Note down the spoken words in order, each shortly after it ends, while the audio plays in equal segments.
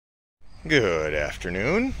Good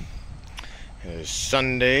afternoon. It is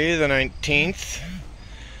Sunday the 19th.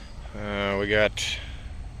 We got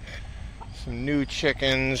some new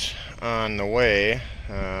chickens on the way.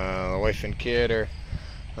 The wife and kid are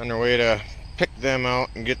on their way to pick them out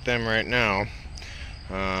and get them right now.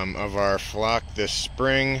 Of our flock this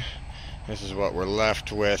spring, this is what we're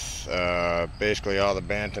left with. Basically all the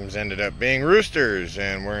bantams ended up being roosters,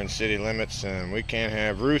 and we're in city limits and we can't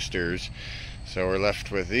have roosters. So we're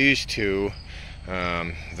left with these two.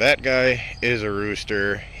 That guy is a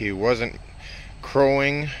rooster. He wasn't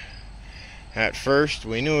crowing at first.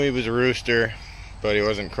 We knew he was a rooster, but he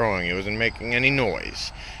wasn't crowing. He wasn't making any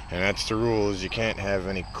noise. And that's the rule, is you can't have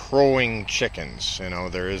any crowing chickens. You know,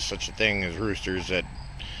 there is such a thing as roosters that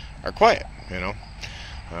are quiet, you know.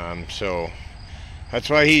 So that's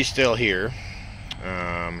why he's still here.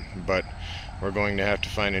 But we're going to have to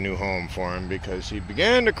find a new home for him, because he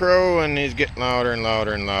began to crow and he's getting louder and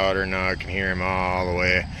louder and louder. Now I can hear him all the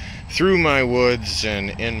way through my woods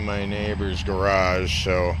and in my neighbor's garage,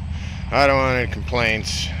 so I don't want any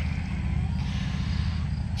complaints.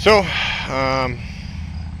 So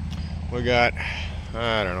we got,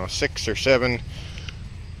 I don't know, 6 or 7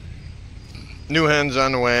 new hens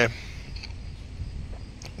on the way.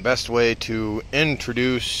 Best way to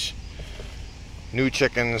introduce new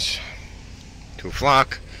chickens to a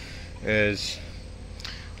flock is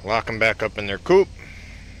lock them back up in their coop.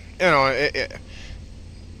 You know,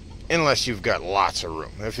 unless you've got lots of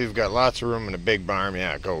room. If you've got lots of room in a big barn,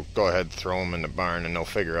 yeah, go ahead, throw them in the barn, and they'll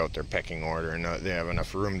figure out their pecking order, and they have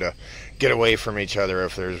enough room to get away from each other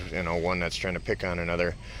if there's, you know, one that's trying to pick on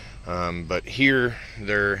another. But here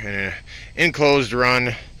they're in an enclosed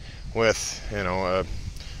run with, you know,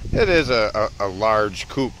 it is a large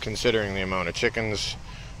coop considering the amount of chickens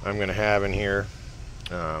I'm going to have in here,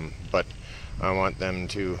 but I want them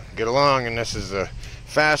to get along, and this is the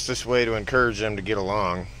fastest way to encourage them to get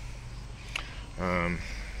along.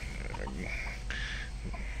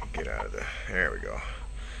 Get out of the, there we go,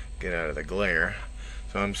 get out of the glare.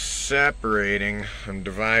 So I'm separating, I'm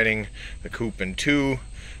dividing the coop in two.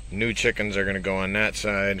 New chickens are going to go on that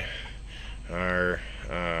side.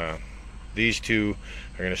 These two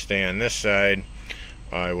are going to stay on this side.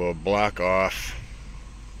 I will block off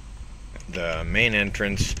the main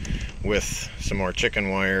entrance with some more chicken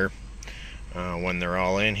wire when they're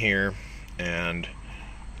all in here, and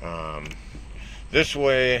this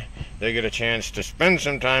way they get a chance to spend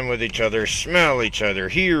some time with each other, smell each other,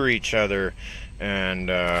 hear each other, and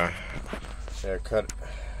I cut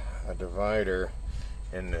a divider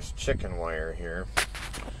in this chicken wire here,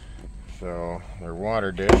 so their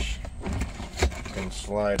water dish can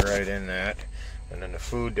slide right in that, and then the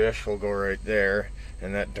food dish will go right there,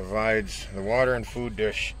 and that divides the water and food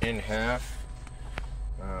dish in half.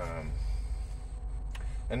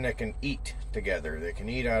 And they can eat together. They can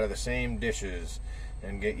eat out of the same dishes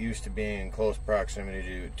and get used to being in close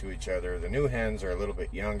proximity to each other. The new hens are a little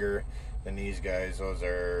bit younger than these guys. Those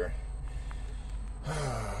are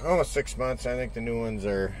almost 6 months. I think the new ones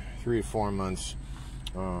are 3 or 4 months.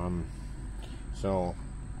 So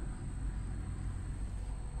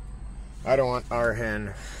I don't want our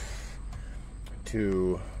hen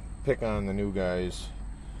to pick on the new guys.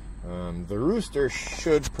 The rooster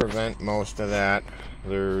should prevent most of that.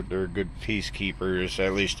 They're good peacekeepers,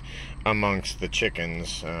 at least amongst the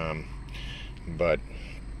chickens. But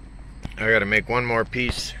I gotta make one more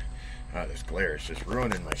piece. This glare is just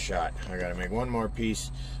ruining my shot. I gotta make one more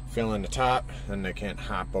piece, fill in the top, then they can't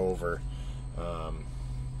hop over.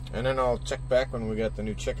 And then I'll check back when we got the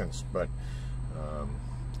new chickens. But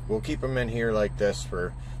we'll keep them in here like this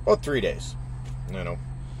for about 3 days. You know,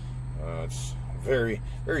 it's very,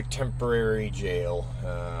 very temporary jail,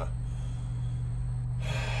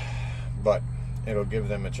 but it'll give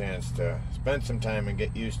them a chance to spend some time and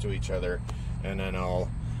get used to each other. And then I'll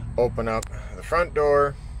open up the front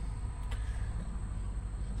door.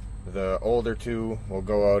 The older two will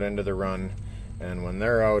go out into the run, and when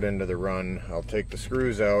they're out into the run, I'll take the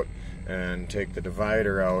screws out and take the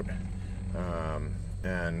divider out,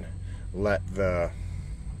 and let the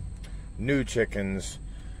new chickens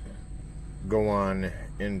go on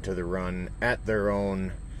into the run at their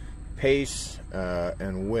own pace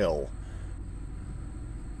and will.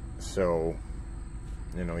 So,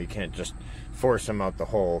 you know, you can't just force them out the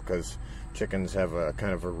hole, because chickens have a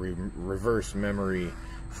kind of a reverse memory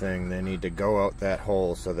thing. They need to go out that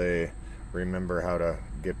hole so they remember how to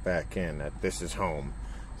get back in, that this is home.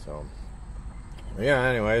 So yeah,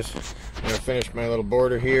 anyways, I'm gonna finish my little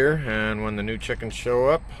border here, and when the new chickens show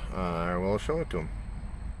up, I will show it to them.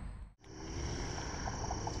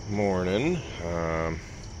 Morning.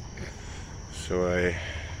 So I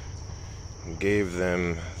gave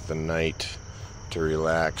them the night to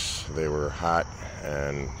relax. They were hot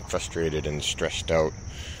and frustrated and stressed out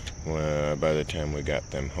by the time we got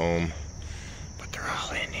them home. But they're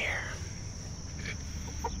all in here.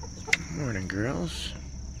 Good morning, girls.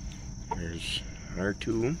 There's our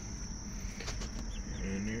two.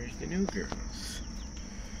 And there's the new girls.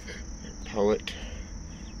 They're Pullet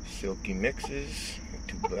Silky mixes.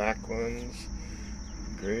 Two black ones,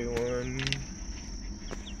 gray one,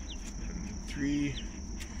 and 3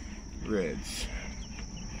 reds.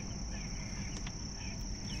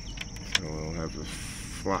 So we'll have a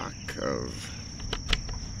flock of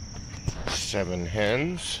 7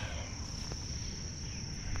 hens,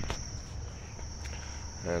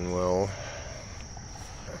 and we'll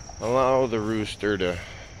allow the rooster to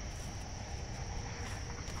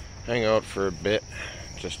hang out for a bit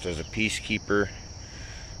just as a peacekeeper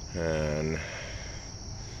and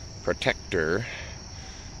protector,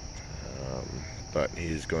 but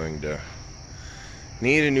he's going to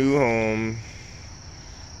need a new home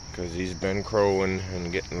because he's been crowing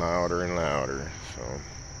and getting louder and louder. So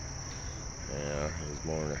yeah,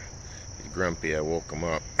 he's grumpy. I woke him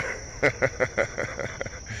up.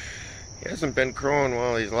 He hasn't been crowing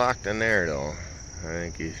while he's locked in there though. I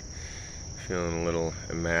think he's feeling a little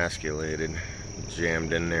emasculated,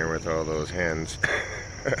 jammed in there with all those hens.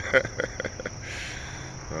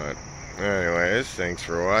 But anyways, thanks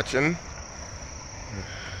for watching.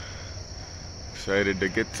 Excited to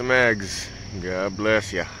get some eggs. God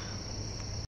bless ya.